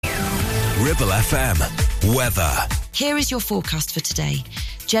Ribble FM. Weather. Here is your forecast for today.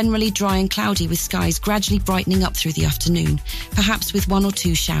 Generally dry and cloudy with skies gradually brightening up through the afternoon, perhaps with 1 or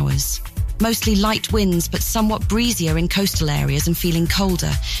 2 showers. Mostly light winds, but somewhat breezier in coastal areas and feeling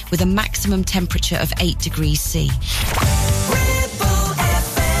colder, with a maximum temperature of 8 degrees C.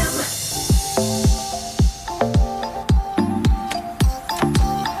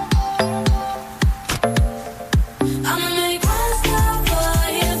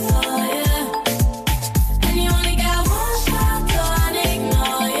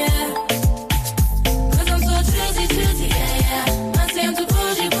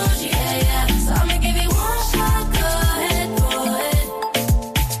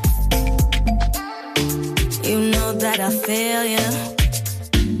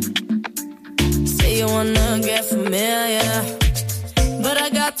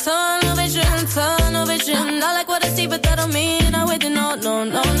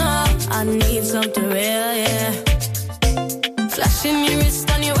 I need something real, yeah. Flashing your wrist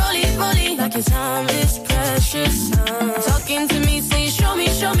on your rollie, like your time is precious. Talking to me, say show me,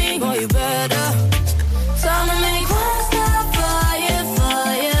 boy you better. So I'ma make one stop for you.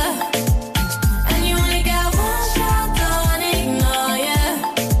 And you only got one shot, don't ignore, yeah.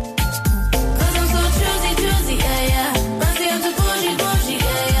 Cause I'm so choosy, yeah. Fancy I'm too bougie,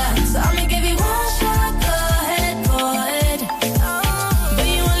 yeah. So I'ma give you one shot, go ahead for it. But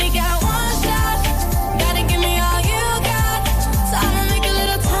you only got one shot, gotta give me all you got. So I'ma make a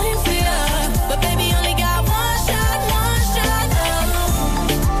little time for you. But baby, you only got one shot.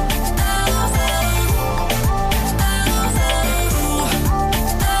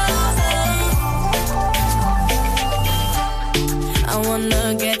 I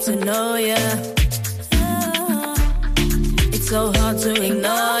wanna get to know ya. It's so hard to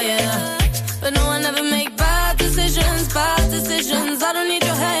ignore ya. But no one ever make bad decisions. I don't need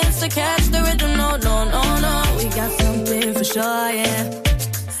your hands to catch the rhythm, no. We got something for sure, yeah.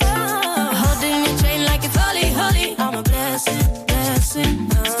 Holding your chain like it's holy. I'm a blessing.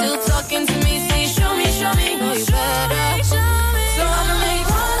 Still talking to me, say show me, no you better. So I'ma make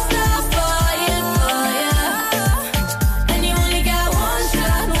one stop for you. And you only got one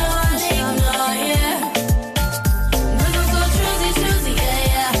shot, ignore, yeah. Cause I'm so choosy,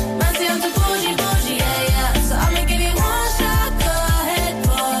 yeah. Fancy I'm too bougie, yeah. So I'ma give you one shot, go ahead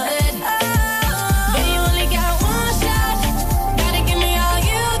for it. But you only got one shot, gotta give me all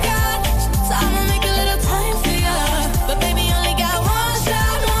you got. So I'ma make a little time for you. But baby, you only got one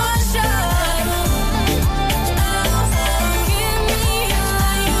shot. Give me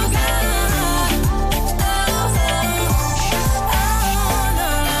all you got.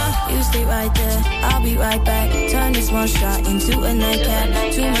 You stay right there, I'll be right back. Turn this one shot into a nightcap.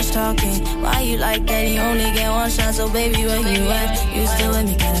 Too much talking, why you like that? You only get one shot, so baby, where you at? You still with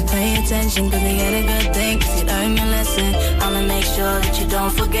me, gotta pay attention, cause they get a good thing, cause you learn your lesson. I'ma make sure that you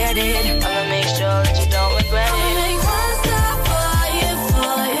don't forget it. I'ma make sure that you don't regret it. I'ma make one stop for you.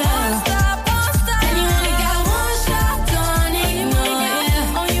 And you only got one shot, don't ignore,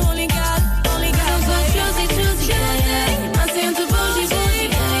 yeah. You only got. I'm so choosy, yeah. I say I'm too bougie,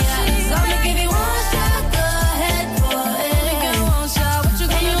 yeah. So I'ma give you one shot, go ahead for it. Only got one shot, what you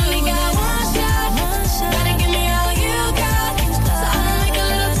gonna do? You only got one shot, gotta give me all you got. So I'ma make a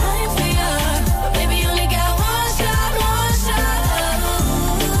little time for you. But baby, you only got one shot.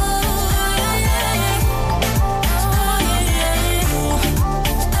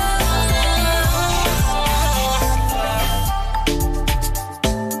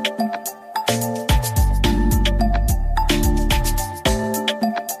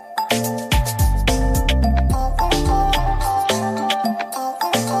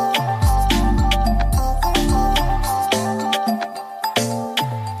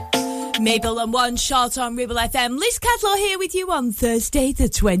 Mabel and One Shot on Ribble FM. Liz Cadlow here with you on Thursday, the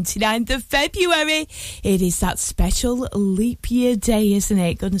 29th of February. It is that special leap year day, isn't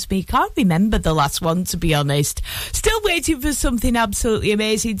it? Goodness me, can't remember the last one, to be honest. Still waiting for something absolutely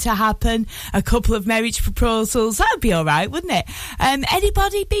amazing to happen. A couple of marriage proposals. That'd be all right, wouldn't it?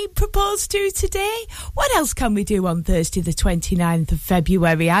 Anybody being proposed to today? What else can we do on Thursday, the 29th of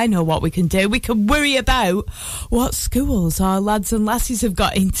February? I know what we can do. We can worry about what schools our lads and lasses have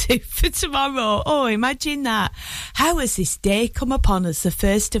got into for tomorrow. Oh, imagine that. How has this day come upon us, the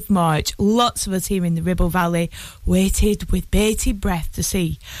 1st of March? Lots of us here in the Ribble Valley waited with bated breath to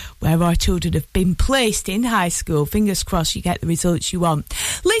see where our children have been placed in high school. Fingers crossed you get the results you want.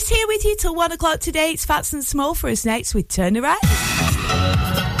 Liz here with you till 1 o'clock today. It's Fats and Small for us next with Turn Around.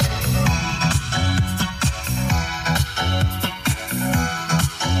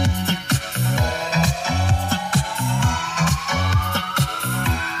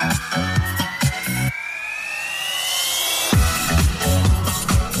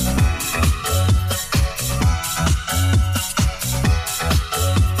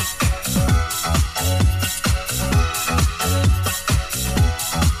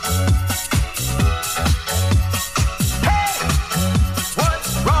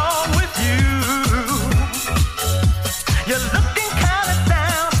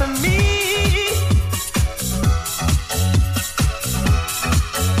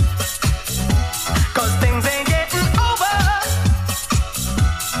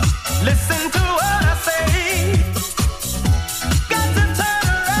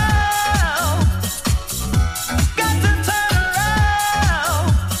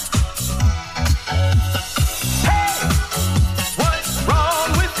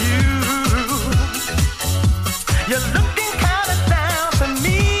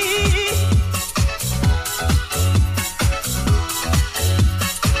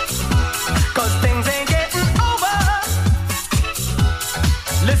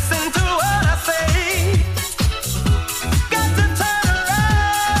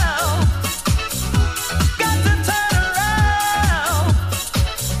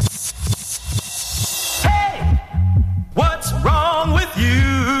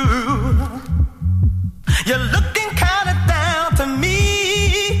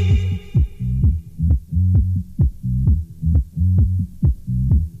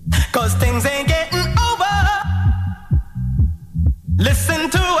 'cause things ain't getting over. Listen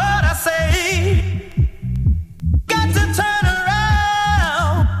to what I say. Got to turn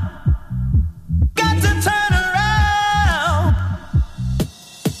around. Got to turn around.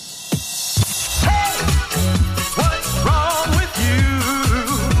 Hey, what's wrong with you?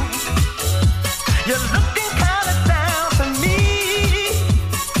 You're looking kind of down to me.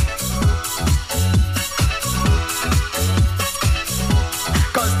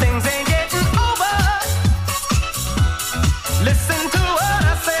 'Cause things ain't getting over. Listen to what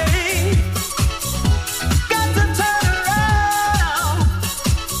I say. Got to turn around.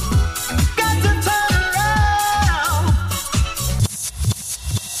 Got to turn around.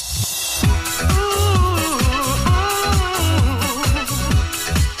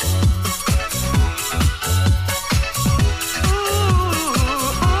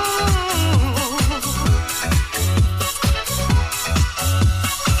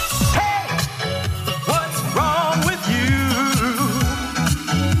 Hey, what's wrong with you?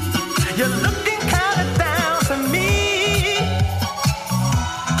 You're looking kind of down to me.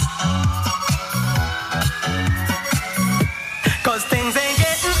 'Cause things ain't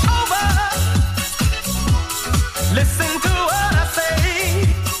getting over. Listen to what I say.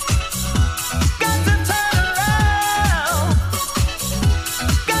 Got to turn around.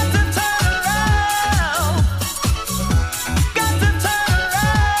 Got to turn around. Got to turn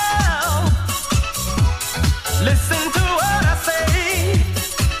around. Listen to what I say.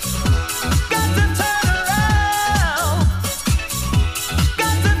 Got to turn around.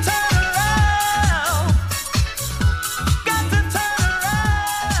 Got to turn around. Got to turn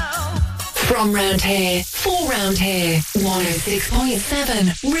around. From round here, for round here,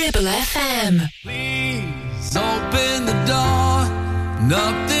 106.7 Ribble FM. Please open the door.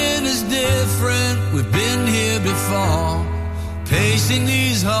 Nothing is different. We've been here before. Pacing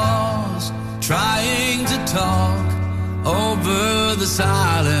these halls, trying to talk over the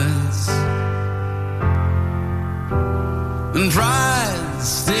silence. And pride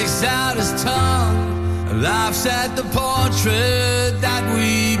sticks out his tongue, laughs at the portrait that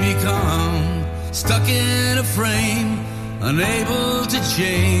we become. Stuck in a frame, unable to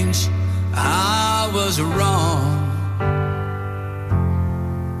change. I was wrong.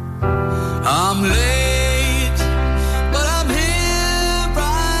 I'm late, but I'm here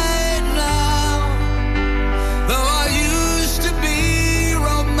right now. Though I used to be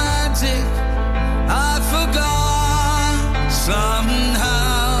romantic, I forgot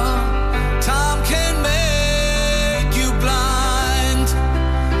somehow. Time can make you blind,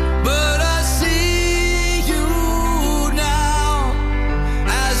 but I see you now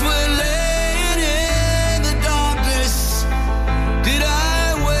as we're laying in the darkness. Did I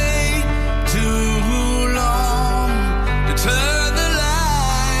wait too long to turn the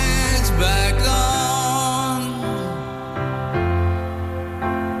lights back on?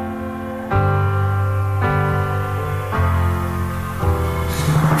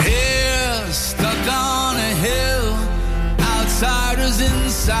 Here, stuck on a hill, outsiders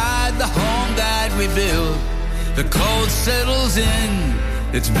inside the home that we built. The cold settles in,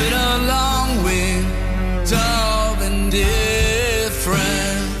 it's been a long winter of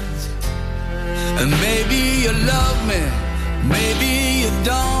indifference. And maybe you love me, maybe you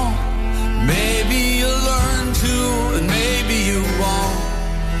don't. Maybe you'll learn to, and maybe you won't.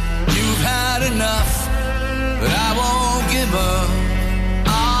 You've had enough, but I won't give up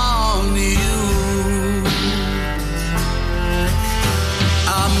on you.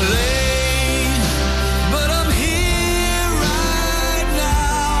 I'm late, but I'm here right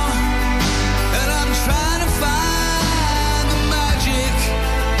now. And I'm trying to find the magic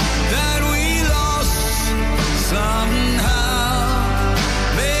that we lost somehow.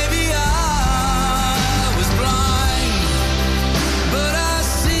 Maybe I was blind, but I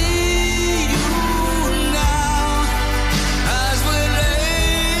see you now as we're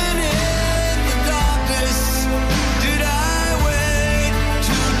laying in the darkness. Did I wait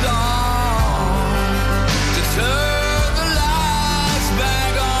too long to turn the lights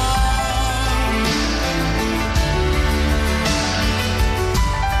back on?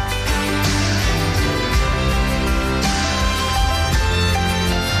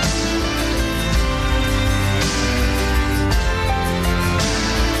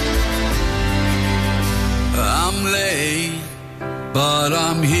 I'm late, but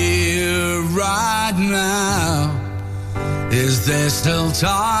I'm here right now. Is there still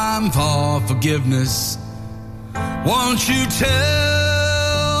time for forgiveness? Won't you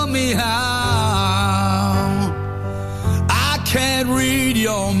tell me how? I can't read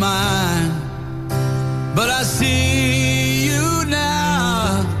your mind, but I see you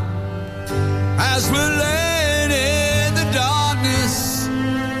now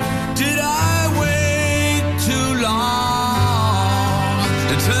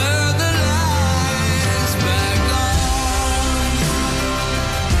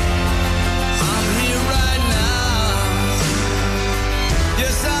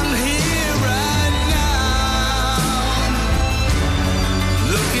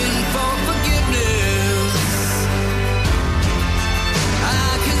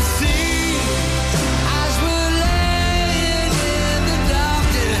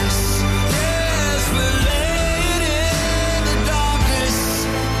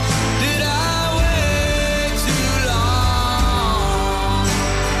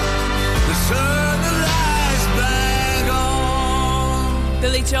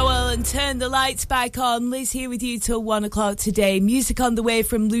Billy Joel and Turn the Lights Back On. Liz here with you till 1 o'clock today. Music on the way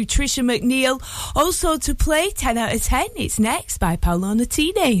from Lutricia McNeil. Also to play 10 out of 10. It's next by Paolo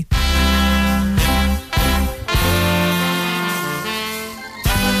Nutini.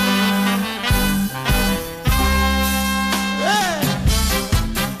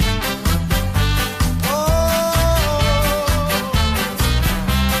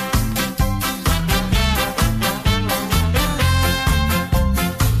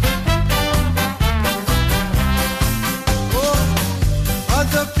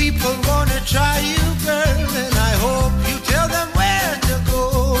 People wanna try you, girl, and I hope you tell them where to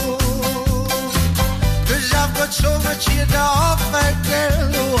go. 'Cause I've got so much here to offer,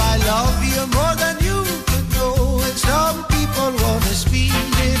 girl. Oh, I love you more than you could know. And some people wanna speed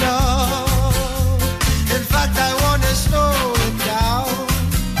it up. In fact, I wanna slow it down.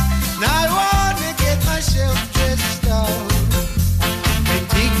 And I wanna get myself dressed up and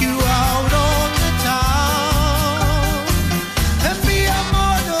take you out on the town and be a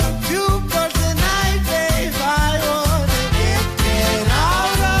model too for the night, babe. I wanna get 10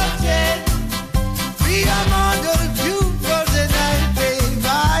 out of 10. Be a model too for the night, babe.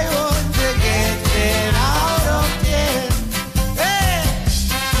 I want to get 10 out of 10. Hey!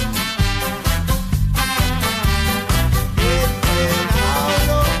 Get 10 out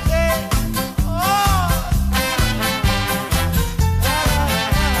of 10.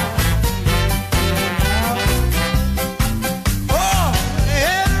 Oh,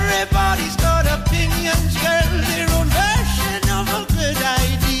 everybody's got opinions, girl, their own version of a good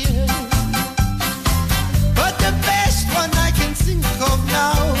idea. But the best one I can think of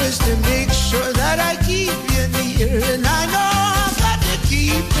now is to make sure that I keep you near. And I know I've got to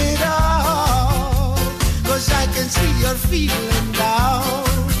keep it up, 'cause I can see you're feeling down.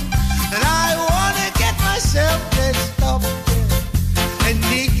 And I want to get myself dressed up and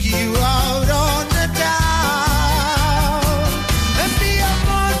take you out on the town and be a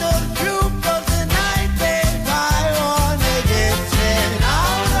model group of the night, babe. I wanna get 10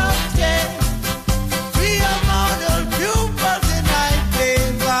 out of 10. Be a model group of the night,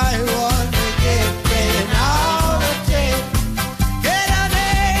 babe. I wanna get 10 out of 10. Get on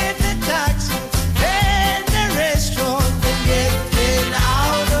in the taxi, in the restaurant, and get 10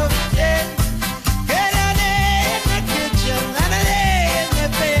 out of 10. Get on in the kitchen and in the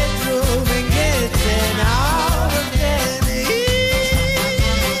bedroom and get 10 out of 10.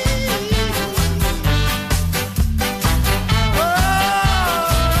 Oh,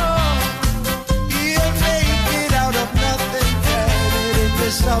 you'll make it out of nothing, turn it into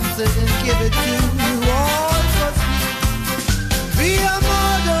something and give it to you all for free. Be a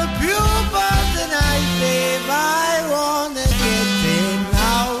model beauty of the night, babe. I wanna get 10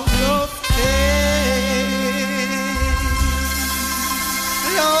 out of 10.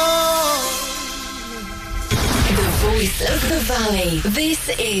 Lord. The voice of the valley. This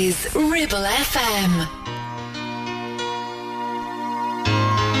is Ribble FM.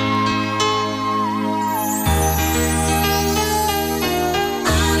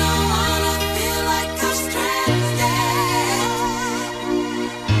 I don't wanna feel like I'm stranded.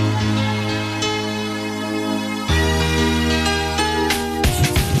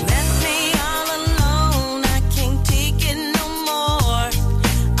 Left me all alone, I can't take it no more.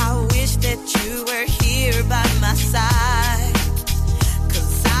 I wish that you were here by my side.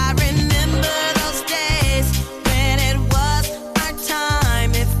 'Cause I remember those days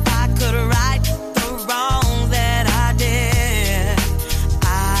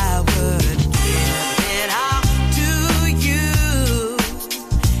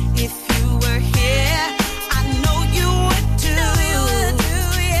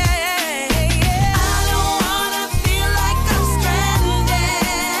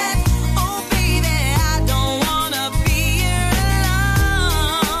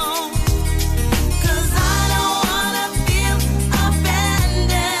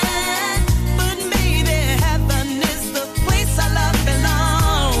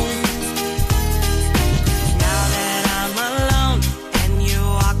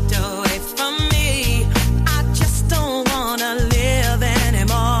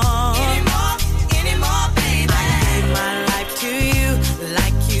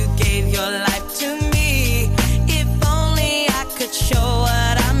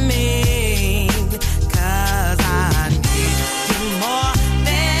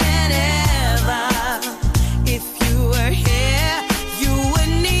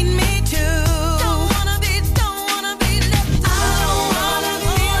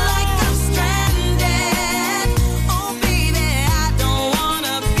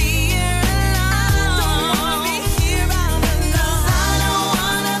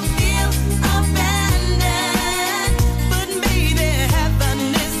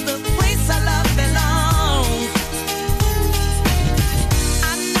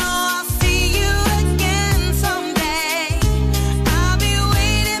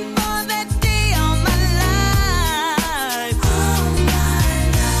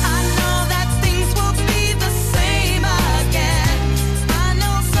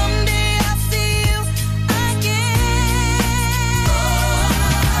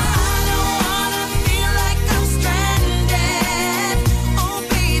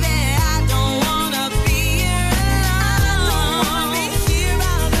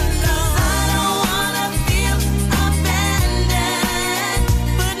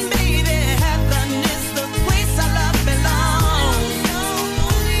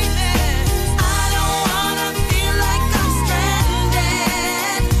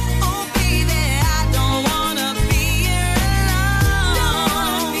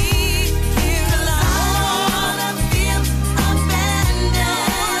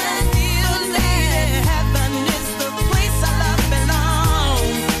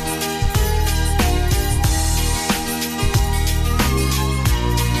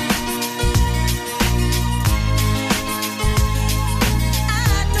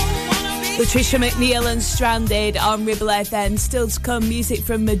Patricia McNeil and Stranded on Ribble FM. Still to come, music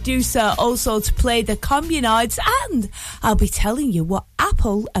from Medusa, also to play the Communards, and I'll be telling you what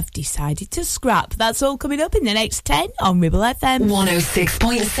Apple have decided to scrap. That's all coming up in the next 10 on Ribble FM.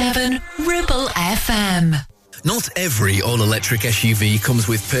 106.7 Ribble FM. Not every all-electric SUV comes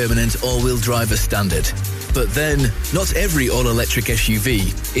with permanent all-wheel drive as standard. But then, not every all-electric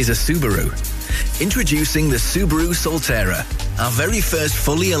SUV is a Subaru. Introducing the Subaru Solterra, our very first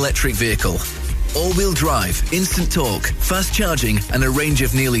fully electric vehicle. All-wheel drive, instant torque, fast charging and a range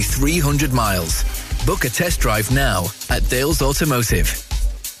of nearly 300 miles. Book a test drive now at Dales Automotive.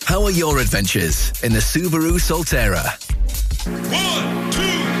 How are your adventures in the Subaru Solterra? 1, 2,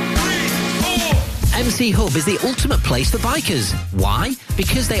 3, 4. MC Hub is the ultimate place for bikers. Why?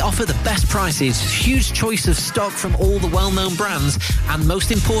 Because they offer the best prices, huge choice of stock from all the well-known brands, and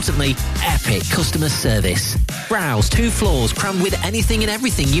most importantly, epic customer service. Browse 2 floors crammed with anything and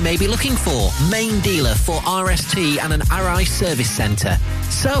everything you may be looking for. Main dealer for RST and an RI service centre.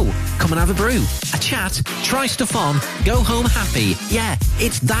 So, come and have a brew, a chat, try stuff on, go home happy. Yeah,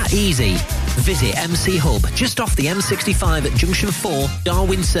 it's that easy. Visit MC Hub just off the M65 at Junction 4,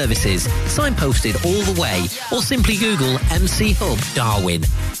 Darwin Services. Signposted all the way, or simply Google MC Hub Darwin.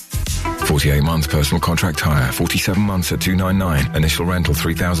 48 months personal contract hire, 47 months at $299. Initial rental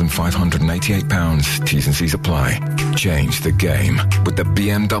 £3,588. T's and C's apply. Change the game with the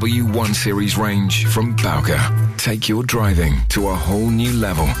BMW 1 Series range from Bowker. Take your driving to a whole new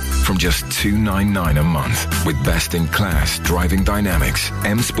level from just $299 a month with best-in-class driving dynamics,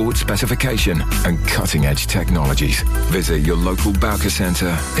 M Sport specification and cutting-edge technologies. Visit your local Bowker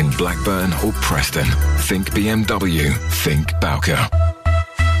centre in Blackburn or Preston. Think BMW. Think Bowker.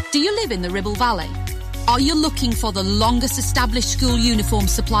 Do you live in the Ribble Valley? Are you looking for the longest established school uniform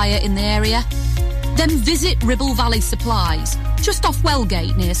supplier in the area? Then visit Ribble Valley Supplies, just off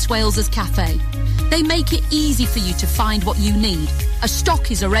Wellgate near Swales's Cafe. They make it easy for you to find what you need, as stock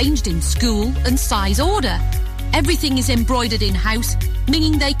is arranged in school and size order. Everything is embroidered in-house,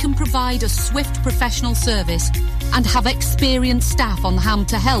 meaning they can provide a swift professional service and have experienced staff on hand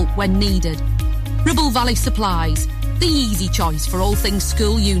to help when needed. Ribble Valley Supplies, the easy choice for all things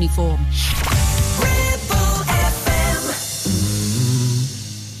school uniform. Ribble FM.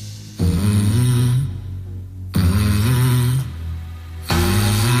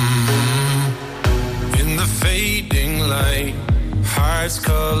 In the fading light, hearts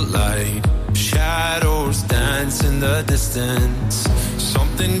collide. Shadows dance in the distance.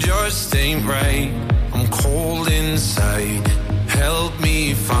 Something just ain't right. I'm cold inside. Help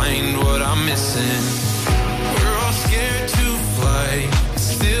me find what I'm missing. Scared to fly,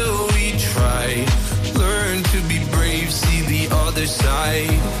 still we try. Learn to be brave, see the other side.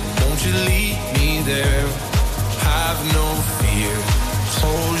 Won't you lead me there? Have no fear.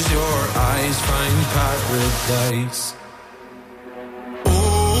 Close your eyes, find paradise.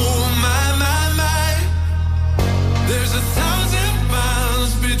 Oh my, my, my. There's 1,000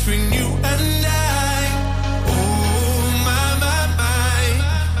 miles between you and I.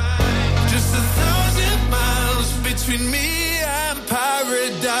 Between me and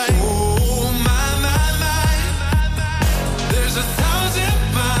paradise. Oh my, my, my. There's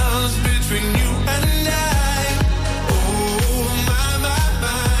 1,000 miles between you and I. Oh my, my,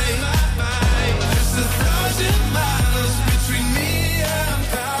 my. Just 1,000 miles between me and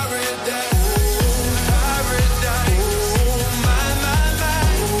paradise. Oh, paradise. Oh my, my, my.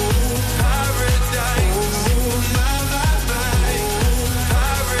 Oh, paradise. Oh my, my, my. Oh,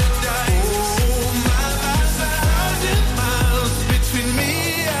 paradise. Oh my, my, my.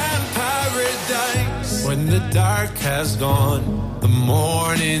 When the dark has gone, the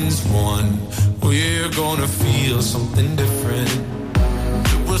morning's won. We're gonna feel something different.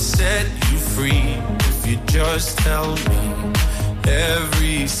 It will set you free if you just tell me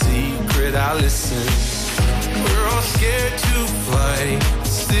every secret. I listen. We're all scared to fly,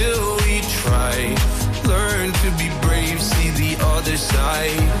 still we try. Learn to be brave, see the other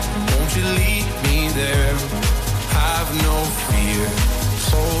side. Won't you lead me there? Have no fear.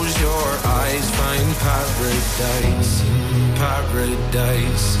 Close your eyes, find paradise.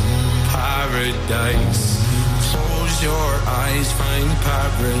 Paradise, paradise. Close your eyes, find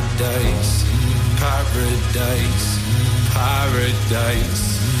paradise. Paradise,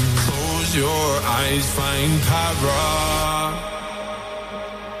 paradise. Close your eyes, find para.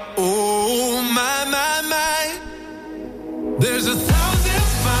 Oh my, my, my. There's 1,000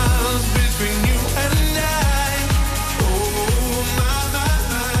 miles between you and I.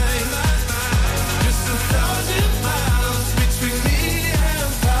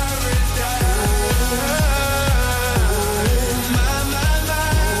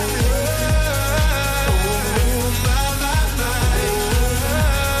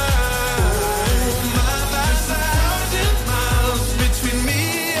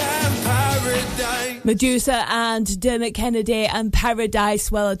 Medusa and Dermot Kennedy and Paradise.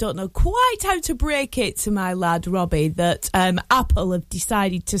 Well, I don't know quite how to break it to my lad Robbie that Apple have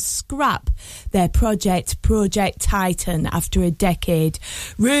decided to scrap their Project Titan after a decade.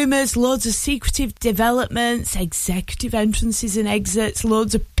 Rumours, loads of secretive developments, executive entrances and exits,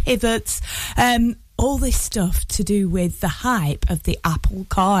 loads of pivots, all this stuff to do with the hype of the Apple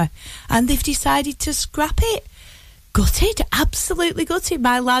car. And they've decided to scrap it. Gutted, absolutely gutted.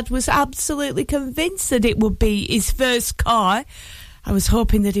 My lad was absolutely convinced that it would be his first car. I was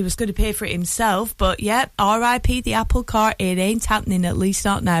hoping that he was going to pay for it himself, but yeah, R.I.P. the Apple car. It ain't happening, at least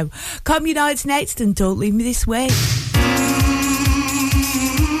not now. Communard's next, and don't leave me this way.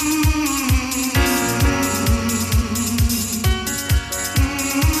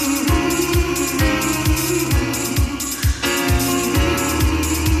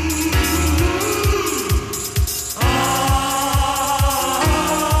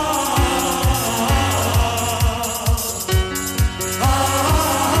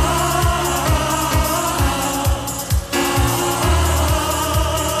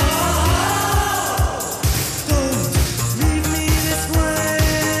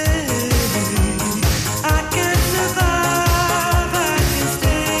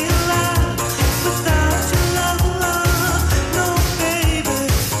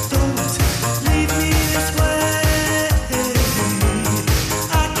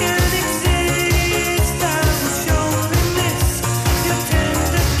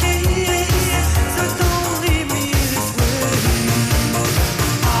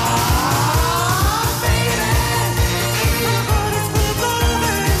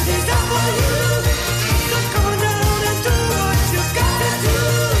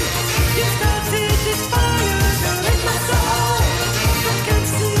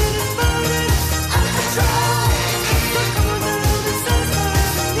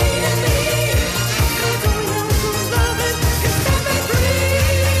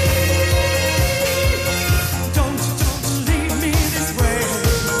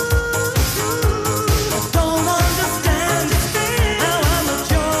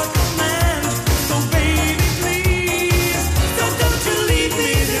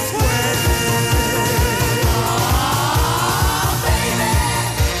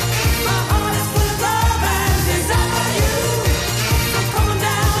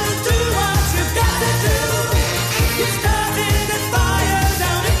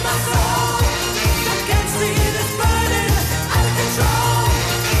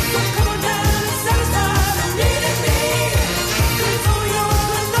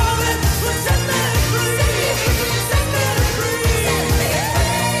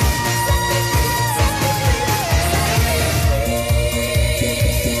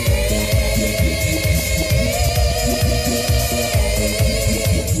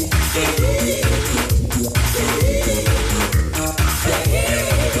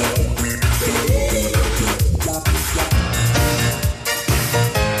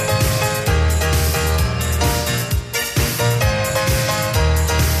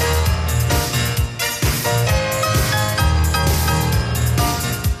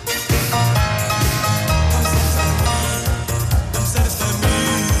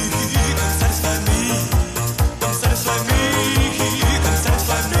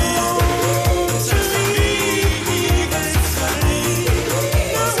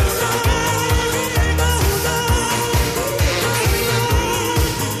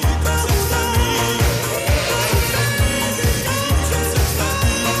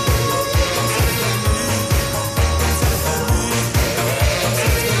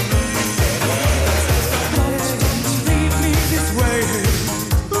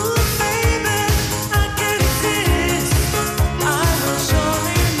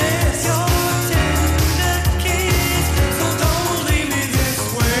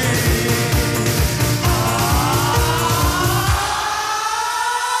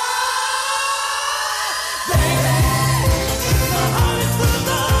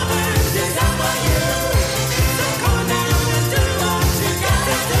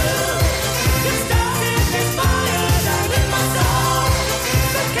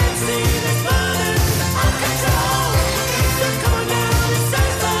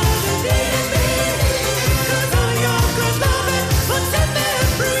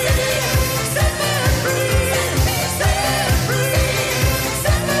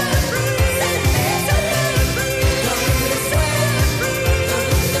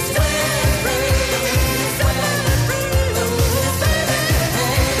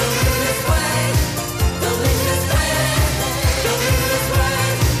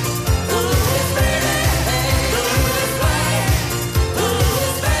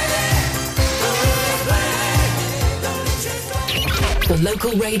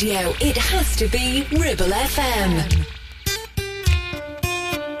 local radio, it has to be Ribble FM.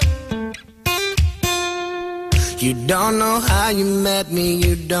 You don't know how you met me,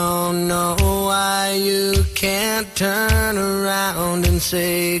 you don't know why you can't turn around and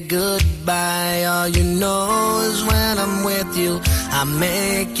say goodbye. All you know is when I'm with you, I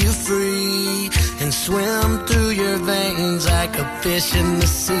make you free and swim through your veins like a fish in the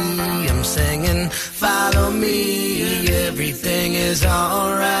sea. I'm singing, follow me, everything is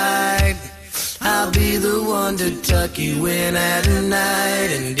alright. I'll be the one to tuck you in at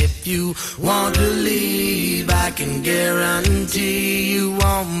night. And if you want to leave, I can guarantee you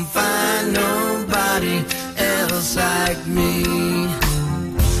won't find nobody else like me.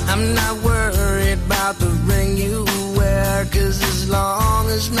 I'm not worried about the ring you wear, 'cause as long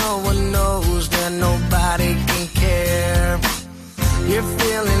as no one knows, then nobody can care. You're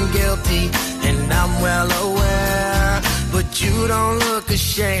feeling guilty, and I'm well aware, but you don't look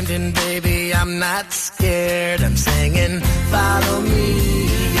ashamed, and baby, I'm not scared. I'm singing, follow me,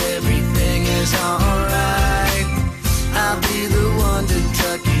 everything is alright. I'll be the one to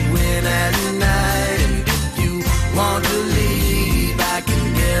tuck you in at night. And if you want to leave, I can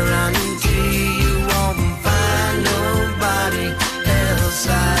guarantee you won't find nobody else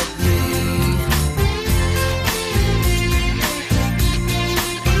like me.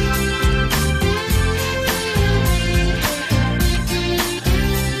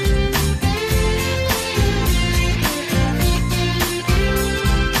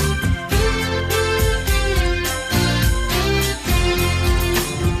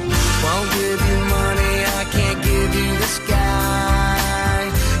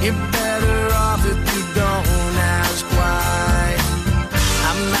 You're better off if you don't ask why.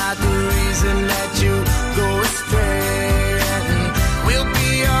 I'm not the reason that you go astray, and we'll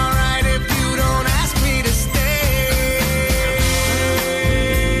be alright if you don't ask me to stay.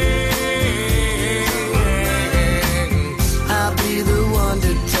 I'll be the one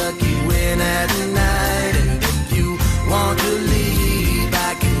to tuck you in at night, and if you want to leave,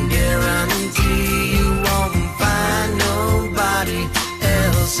 I can guarantee you won't find nobody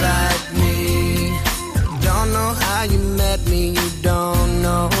else like me. Don't know how you met me, you don't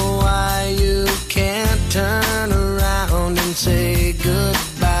know why you can't turn around and say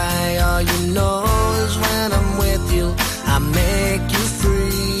goodbye. All you know is when I'm with you, I make you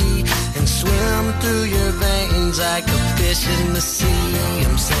free and swim through your veins like a fish in the sea.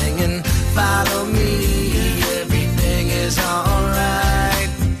 I'm singing, follow me, everything is alright.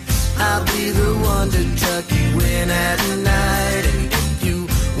 I'll be the one to tuck you in at night. And if you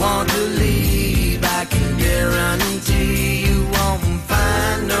want to leave, I can guarantee you won't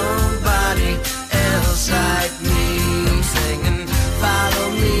find nobody else like me. I'm singing, follow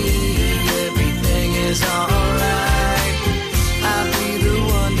me, everything is alright. I'll be the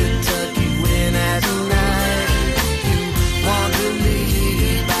one to tuck you in at night. And if you want to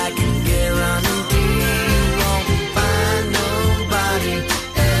leave, I can guarantee you won't find nobody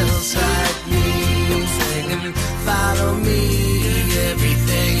else like me. I'm singing, follow me,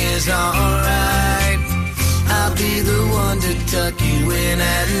 everything is alright. I'll be the one to tuck you in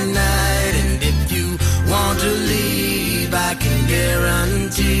at night. And if you want to leave, I can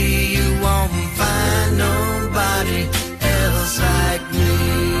guarantee you won't find nobody else like me.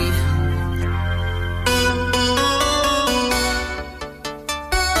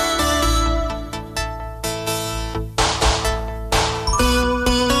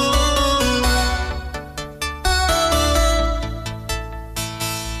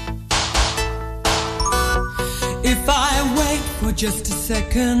 If I wait for just a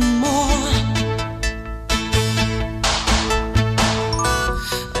second more,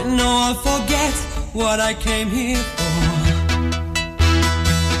 I know I'll forget what I came here for.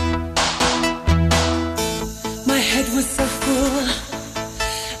 My head was so full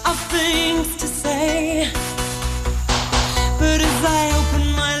of things to say, but as I open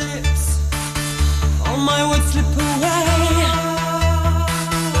my lips, all my words slip away.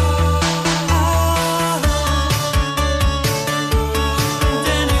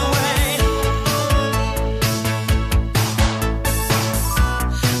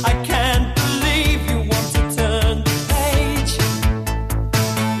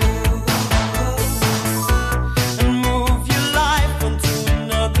 And move your life onto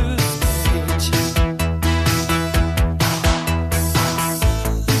another stage.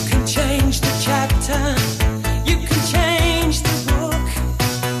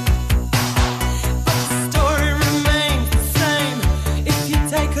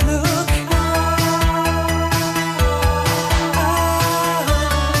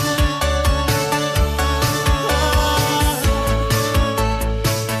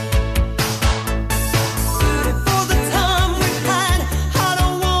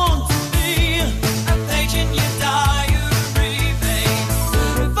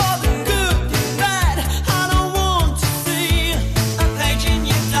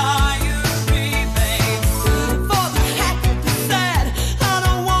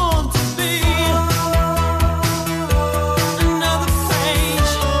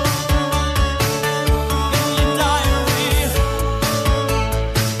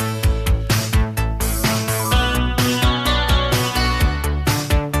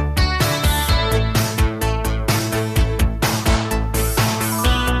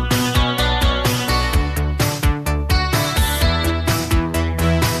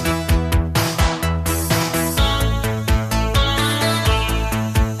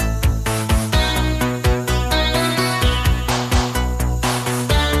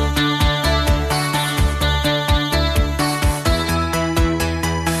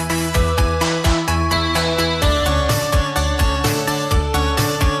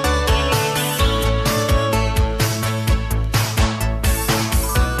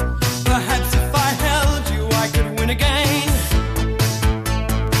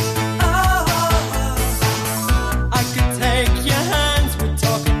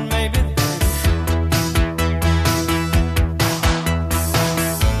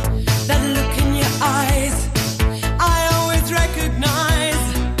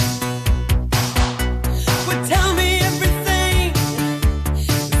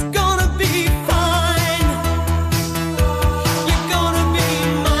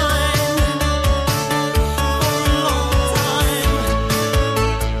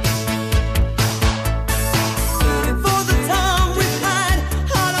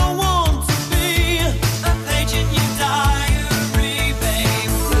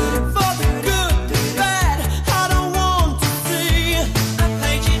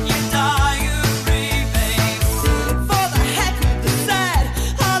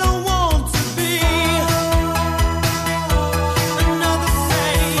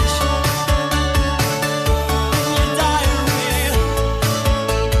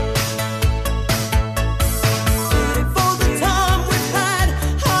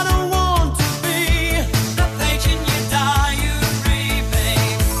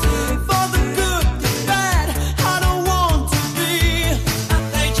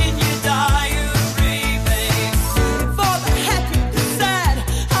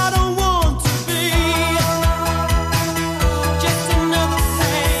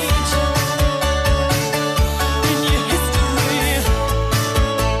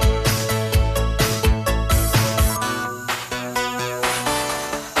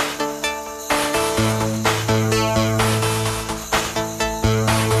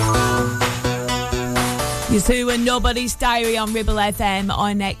 You see, when Nobody's Diary on Ribble FM,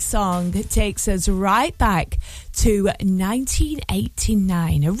 our next song takes us right back to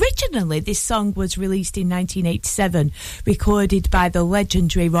 1989. Originally, this song was released in 1987, recorded by the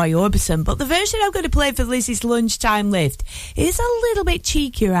legendary Roy Orbison, but the version I'm going to play for Lizzie's Lunchtime Lift is a little bit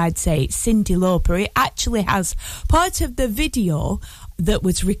cheekier, I'd say. It's Cyndi Lauper. It actually has part of the video that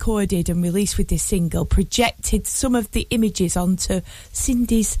was recorded and released with this single projected some of the images onto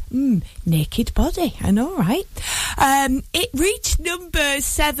Cindy's naked body. I know, right? It reached number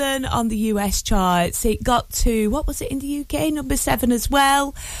 7 on the US charts. It got to, what was it in the UK? Number 7 as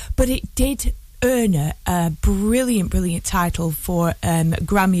well. But it did earn a brilliant title for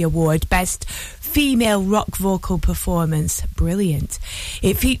Grammy Award, Best Female Rock Vocal Performance. Brilliant.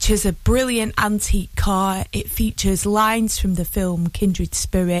 It features a brilliant antique car. It features lines from the film Kindred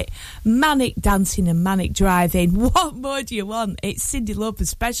Spirit, manic dancing and manic driving. What more do you want? It's Cyndi Lauper's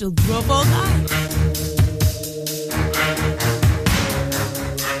special Drum All Night.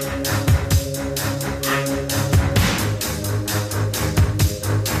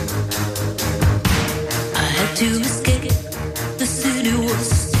 To escape, the city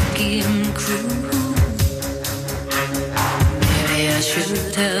was sick and cruel. Maybe I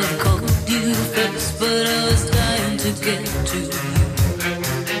should have called you first, but I was dying to get to you.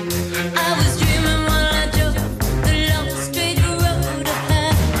 I was dreaming while I drove the long straight road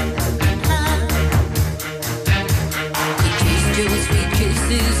ahead. Could taste your sweet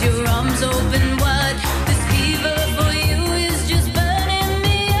kisses, your arms open wide. This fever for you is just burning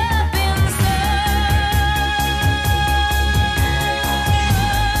me up inside.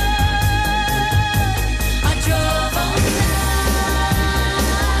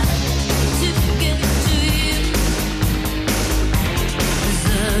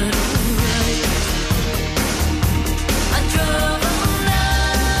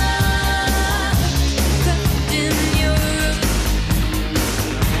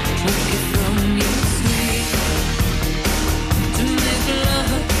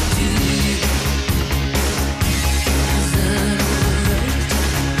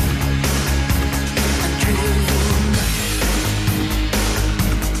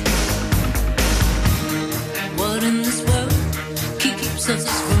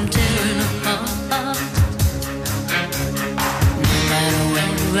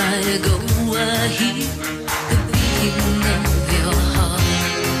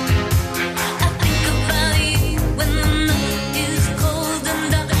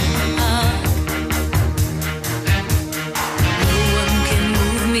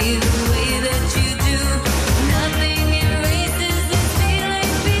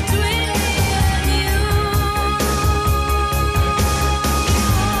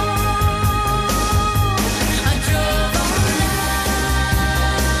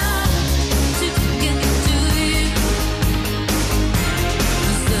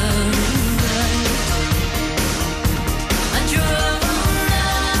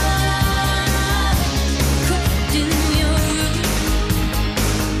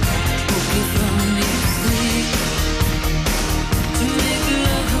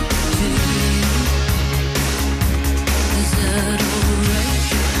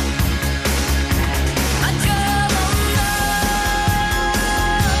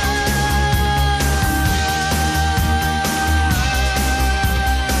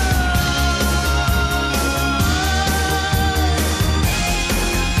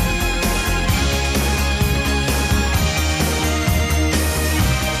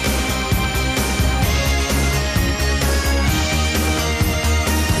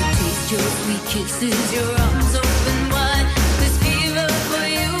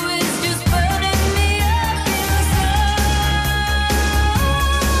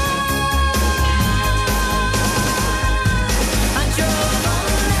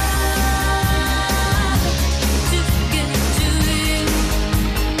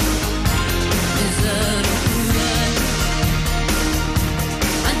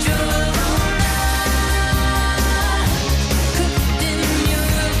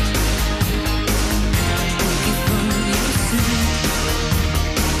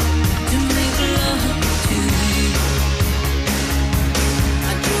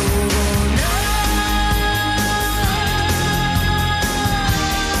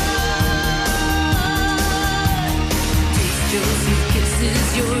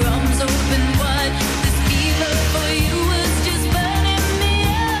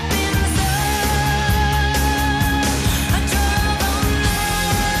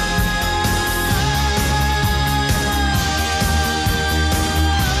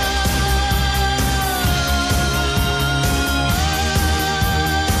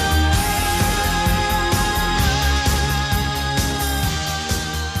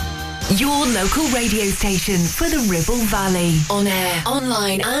 local radio station for the Ribble Valley. On air,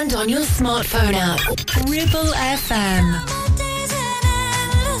 online and on your smartphone app. Ribble FM.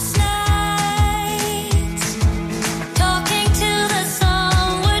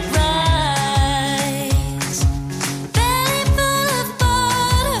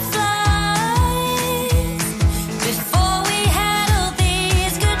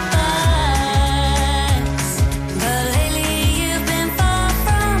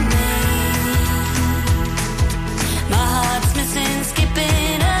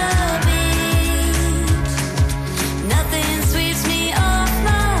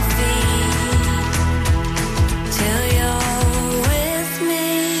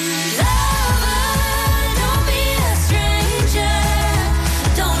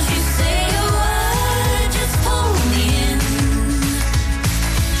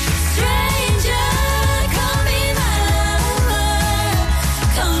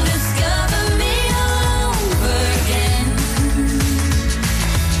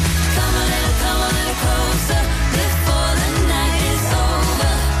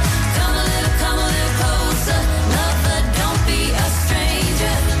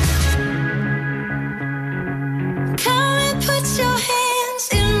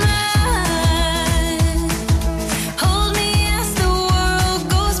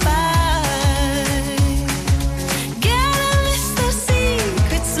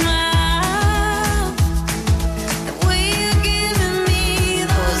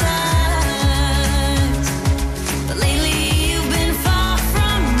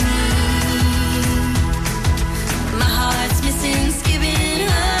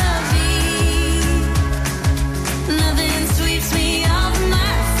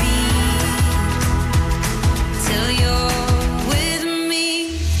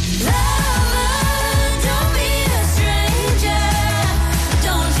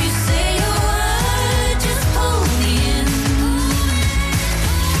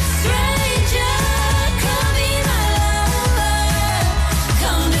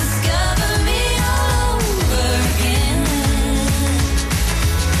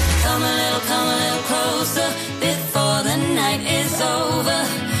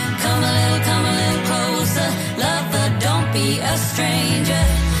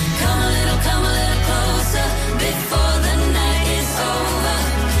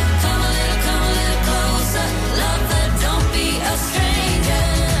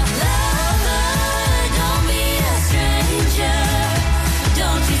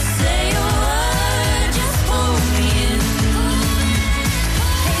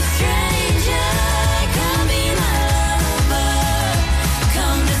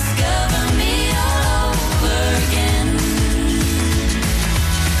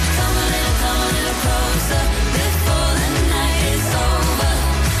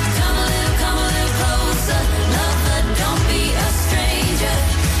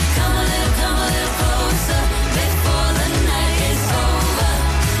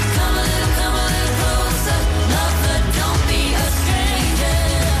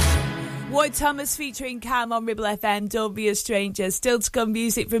 Thomas featuring Cam on Ribble FM, Don't Be a Stranger. Still to come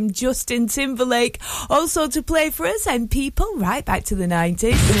music from Justin Timberlake. Also to play for us and people right back to the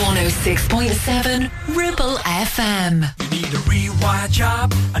 90s. 106.7 Ribble FM. You need a rewire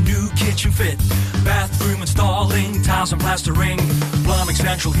job, a new kitchen fit, bathroom installing, tiles and plastering, plumbing,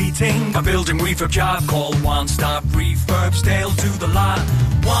 central heating, a building refurb job. Call One Stop Refurbs, Dale to the lot.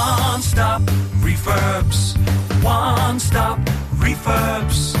 One Stop Refurbs. One Stop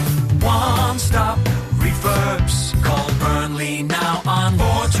Refurbs. One Stop Refurbs. Call Burnley now on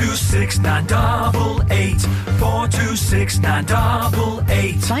 426-988.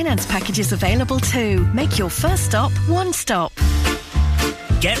 426-988. Finance packages available too. Make your first stop One Stop.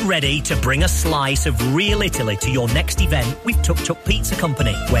 Get ready to bring a slice of real Italy to your next event with Tuk Tuk Pizza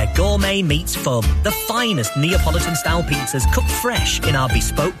Company, where gourmet meets fun. The finest Neapolitan-style pizzas cooked fresh in our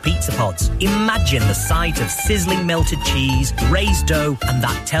bespoke pizza pods. Imagine the sight of sizzling melted cheese, raised dough, and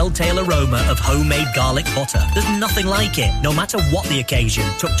that telltale aroma of homemade garlic butter. There's nothing like it. No matter what the occasion,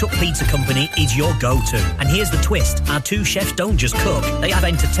 Tuk Tuk Pizza Company is your go-to. And here's the twist. Our two chefs don't just cook. They have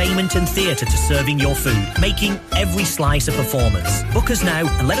entertainment and theatre to serving your food, making every slice a performance. Book us now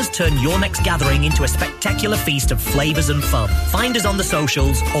and let us turn your next gathering into a spectacular feast of flavours and fun. Find us on the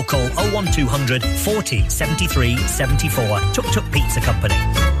socials or call 01200 40 73 74. Tuk Tuk Pizza Company.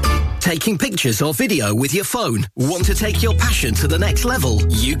 taking pictures or video with your phone? Want to take your passion to the next level?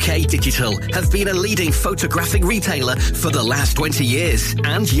 UK Digital have been a leading photographic retailer for the last 20 years.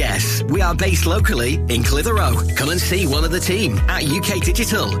 And yes, we are based locally in Clitheroe. Come and see one of the team at UK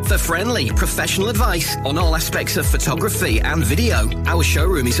Digital for friendly, professional advice on all aspects of photography and video. Our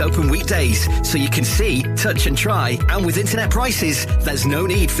showroom is open weekdays, so you can see, touch and try. And with internet prices, there's no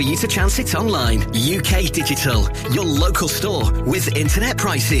need for you to chance it online. UK Digital, your local store with internet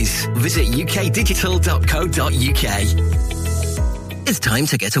prices. Visit ukdigital.co.uk. It's time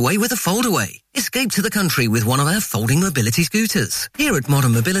to get away with a foldaway. Escape to the country with one of our folding mobility scooters. Here at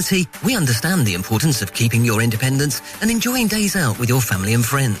Modern Mobility, we understand the importance of keeping your independence and enjoying days out with your family and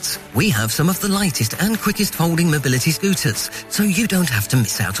friends. We have some of the lightest and quickest folding mobility scooters, so you don't have to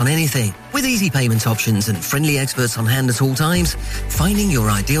miss out on anything. With easy payment options and friendly experts on hand at all times, finding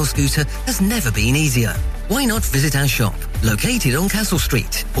your ideal scooter has never been easier. Why not visit our shop, located on Castle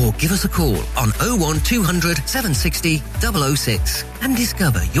Street, or give us a call on 01200 760 006 and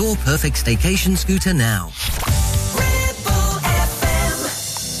discover your perfect staycation scooter now.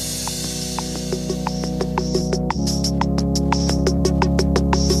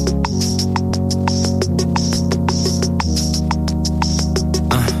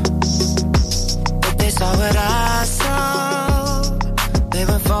 If they saw what I saw, they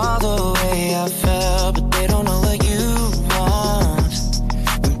would fall the way I felt, but they don't know what you want.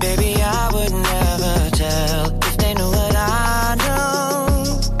 And baby, I would never tell. If they knew what I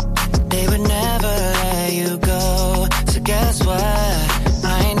know, they would never let you go. So guess what?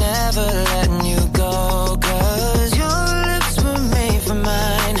 I ain't never letting you go. 'Cause your lips were made for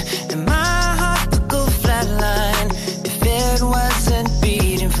mine, and my heart would go flatline if it wasn't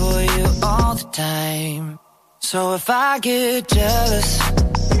beating for you all the time. So if I get jealous,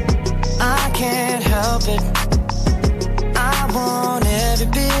 I can't help it. I want every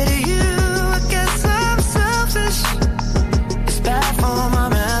bit of you. I guess I'm selfish. It's bad for my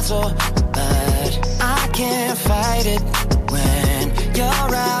mental, but I can't fight it when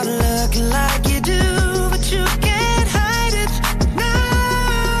you're out looking like you do, but you can't hide it. No,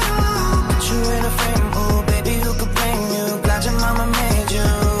 put you in a frame, oh baby, who could blame you? Glad your mama made you,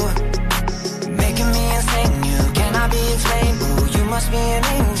 making me insane. You cannot be explained. Oh, you must be an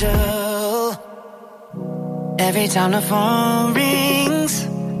angel. Every time the phone rings,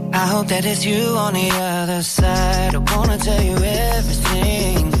 I hope that it's you on the other side. I wanna tell you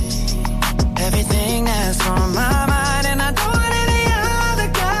everything, everything that's on my mind. And I don't want any other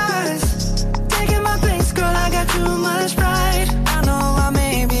guys taking my place, girl, I got too much pride. I know I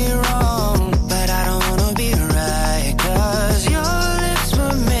may be wrong, but I don't wanna be right. 'Cause your lips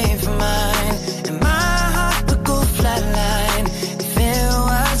were made for mine, and my heart would go flatline if it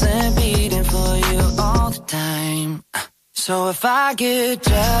wasn't beating for you all the time. So if I get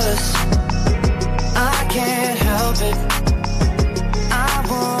jealous, I can't help it. I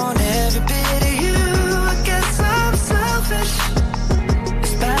want every bit of you. I guess I'm selfish.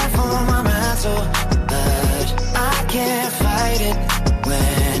 It's bad for my mental, but I can't fight it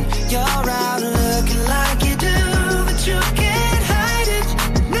when you're out looking like you do, but you can't hide it.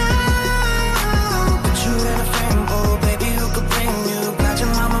 No, put you in a frame, oh baby, who could blame you? Glad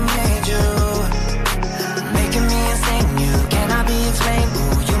your mama made you, making me insane. You cannot be explained.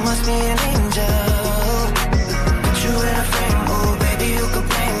 Oh, you must be an angel. Put you in a frame, oh baby, who could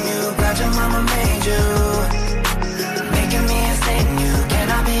blame you? Glad your mama made you, making me insane. You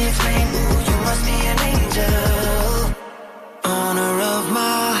cannot be explained. Oh, you must be an angel. Honor of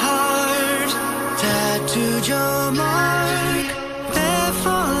my heart, tattooed your mark, there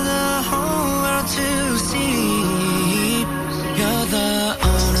for the whole world to see. You're the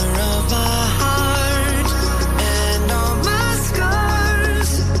owner of my heart and all my scars.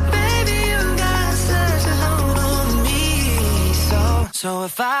 Baby, you got such a hold on me. So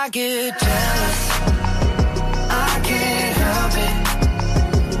if I get jealous, I can't help it.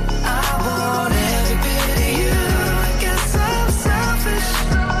 I want every bit of you. I guess I'm selfish.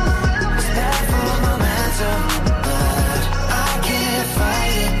 It's bad for my mental, but I can't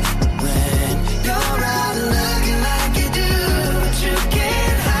fight it when you're out looking like you do, but you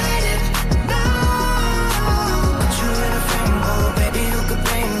can't hide it. No, put you in a frame, oh baby, who could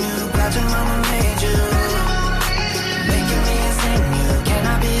blame you? Glad your mama made you, making me insane. You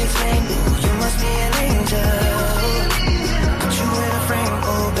cannot be explained. Oh, you must be an angel. Put you in a frame,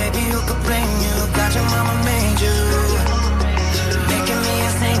 oh baby, who could blame you? Glad your mama made you, making me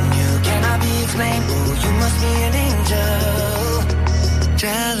insane. You cannot be explained. Oh, you must be an angel.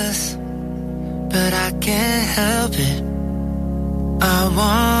 Jealous, but I can't help it. I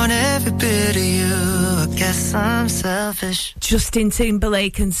want it every bit of you. I guess I'm selfish. Justin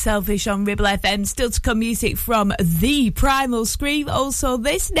Timberlake and Selfish on Ribble FM. Still to come music from The Primal Scream. Also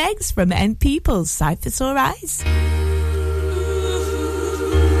this next from M People's Sight for Sore Eyes.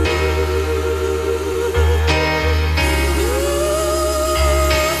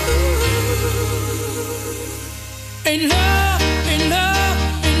 Ain't love, ain't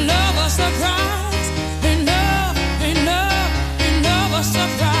love, ain't love a surprise. Ain't love, ain't love, ain't love a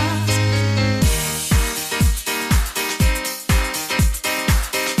surprise.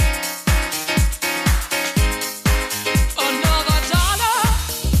 Another dollar,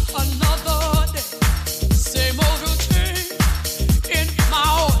 another day. Same old routine in my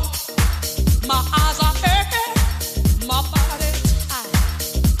own. My eyes are aching, my body tired.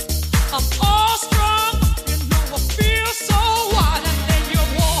 I'm all strong. Feel so wide, and then you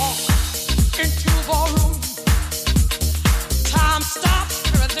walk into the room. Time stops,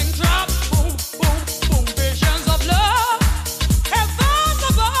 everything drops, boom, boom, boom. Visions of love, heavens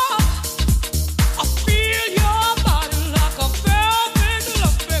above. I feel your body like a velvet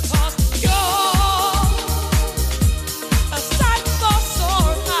glove because you're a sight for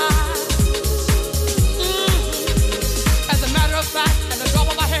sore eyes. As a matter of fact, at the drop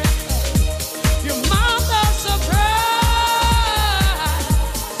of my head, your mouth is surprised.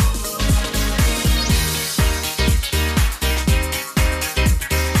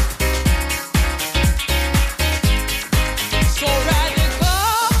 So radical,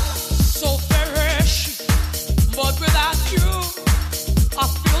 so very chic, but without you, I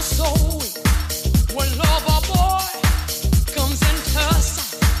feel so weak. When lover boy comes into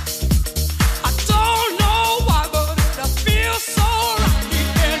sight, I don't know why, but it feels so right. The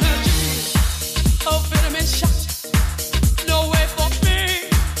energy of vitamin shot, no way for me.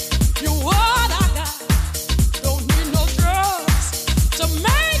 You what I got, don't need no drugs to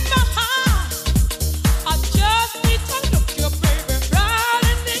make me high. I just need to look you, baby, right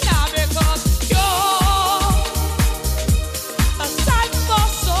in the eye because you're a sight for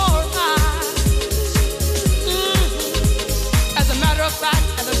sore eyes. As a matter of fact,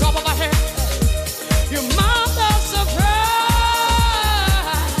 at the drop of a hair, your mouth is surprised.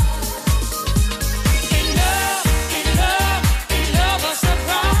 In love, in love, in love a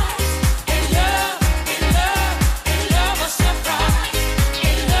surprise. In love, in love, in love a surprise.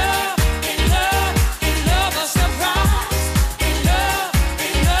 In love, in love, in love a surprise. In love,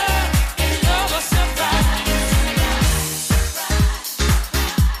 in love, in love a surprise.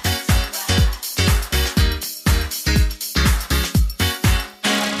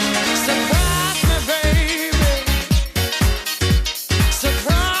 Surprise me, baby.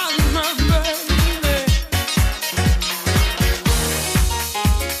 Surprise me, baby.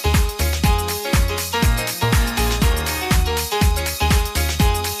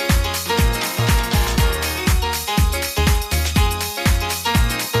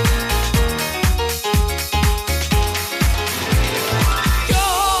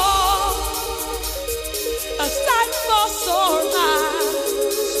 You're a sight for sore eyes.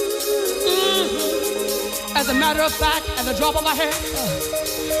 As a matter of fact, at the drop of a hair,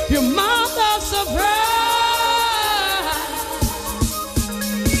 your mouth is surprised.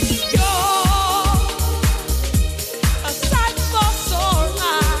 You're a sight for sore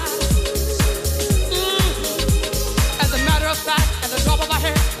eyes. As a matter of fact, at the drop of a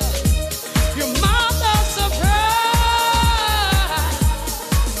hair, your mouth is surprised.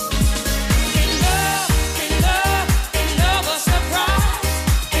 In love, in love, in love a surprise.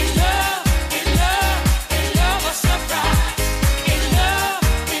 In love, in love, in love a surprise. In love,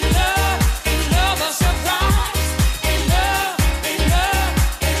 in love, in love a surprise. In love, in love,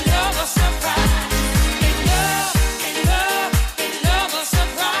 in love a surprise. In love, in love, in love a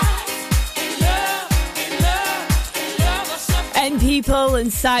surprise. In love, in love, in love a surprise. And People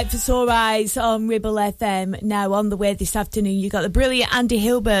and Sight for Sore Eyes on Ribble FM. Now on the way this afternoon, you got the brilliant Andy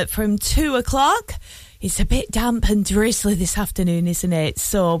Hilbert from 2 o'clock. It's a bit damp and drizzly this afternoon, isn't it?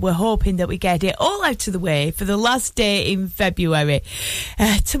 So we're hoping that we get it all out of the way for the last day in February.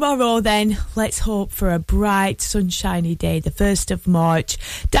 Tomorrow then, let's hope for a bright, sunshiny day, the 1st of March.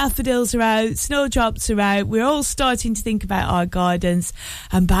 Daffodils are out, snowdrops are out. We're all starting to think about our gardens.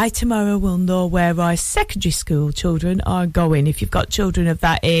 And by tomorrow, we'll know where our secondary school children are going. If you've got children of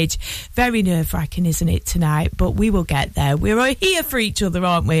that age, very nerve-wracking, isn't it, tonight? But we will get there. We're all here for each other,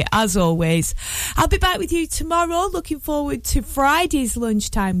 aren't we? As always. I'll be back back with you tomorrow. Looking forward to Friday's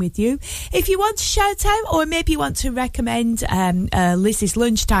lunchtime with you. If you want to shout out, or maybe you want to recommend Liz's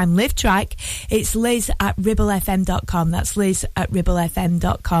lunchtime live track, it's liz@ribblefm.com. That's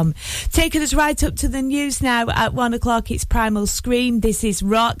liz@ribblefm.com. Taking us right up to the news now. At 1 o'clock, it's Primal Scream. This is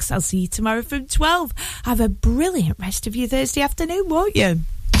Rocks. I'll see you tomorrow from 12. Have a brilliant rest of your Thursday afternoon, won't you?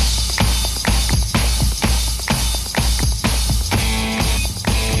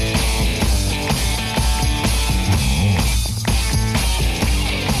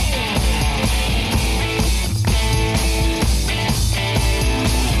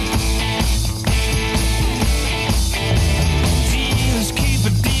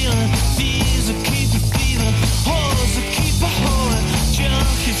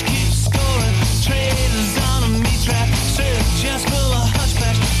 Just pull a hush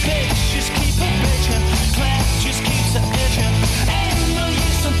patch, just keep a bitchin'. Clap just keeps the itchin'. Ain't no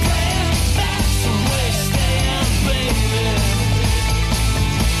use in praying, that's the way to stay, baby.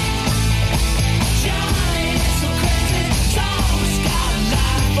 Johnny is so crazy, he's always got a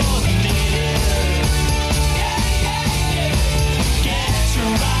line for the needed. Yeah, yeah, yeah. Get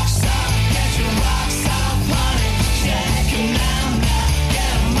your rocks off, honey. Shake 'em now, get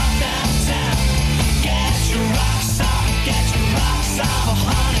 'em up downtown. Get your rocks off. Get your rocks off,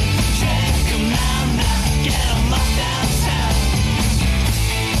 honey. Shake 'em now, get 'em up downtown.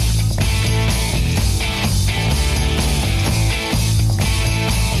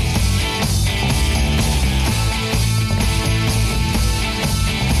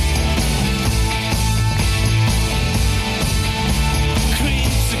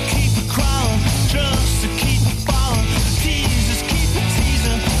 Creeps to keep it crawling, drugs to keep it falling, teasers keep it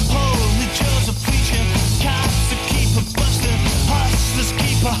teasing, holy Joe's a preaching, cops to keep it busting, hustlers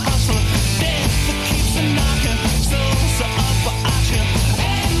keep a hustling, death that keeps a knocking, souls are up for auction.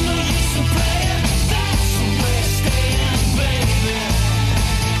 Ain't no use in praying, that's the way to stay, baby.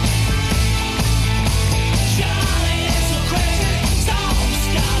 Johnny is so crazy, he's always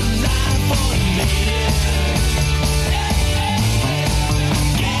got a line for the lady.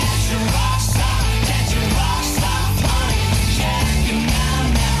 Get your rocks off, honey. Shake 'em now,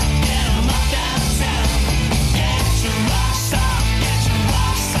 get 'em up downtown. Get your rocks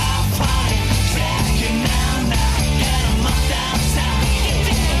off, honey. Shake 'em now, get 'em up downtown.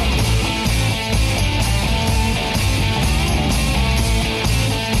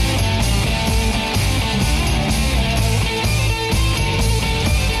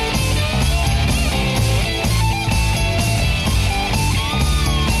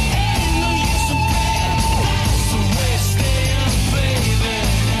 Ain't no use in praying, that's the way to stay, baby.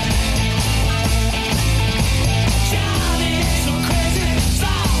 Johnny is so crazy, he's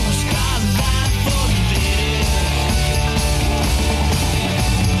always got a line for the lady.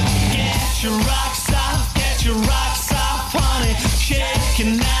 Get your rocks off, honey. Shake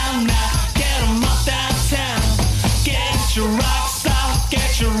 'em now,